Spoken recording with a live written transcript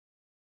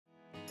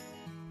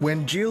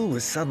When Jill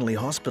was suddenly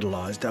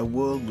hospitalised, our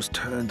world was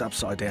turned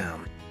upside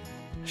down.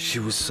 She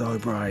was so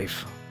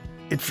brave.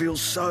 It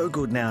feels so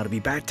good now to be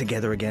back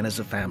together again as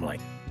a family.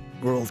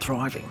 We're all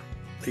thriving,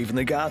 even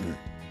the garden.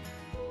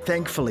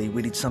 Thankfully,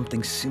 we did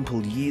something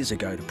simple years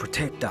ago to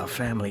protect our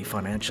family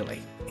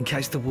financially, in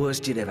case the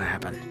worst did ever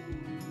happen.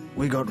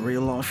 We got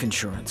real life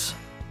insurance.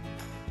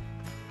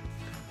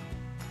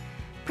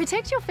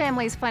 Protect your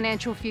family's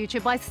financial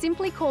future by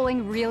simply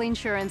calling Real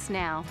Insurance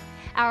now.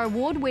 Our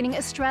award-winning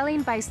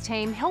Australian-based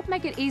team help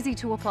make it easy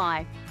to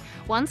apply.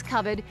 Once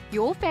covered,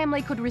 your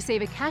family could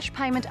receive a cash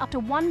payment up to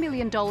 $1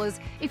 million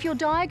if you're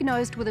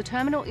diagnosed with a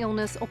terminal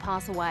illness or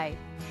pass away.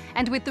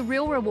 And with the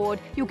Real Reward,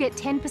 you'll get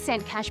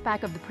 10% cash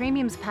back of the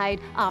premiums paid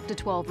after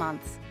 12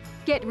 months.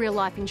 Get real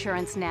life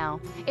insurance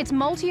now. It's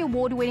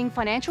multi-award-winning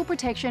financial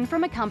protection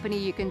from a company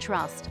you can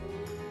trust.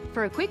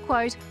 For a quick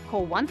quote,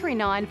 call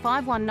 139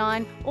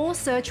 519 or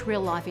search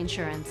Real Life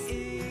Insurance.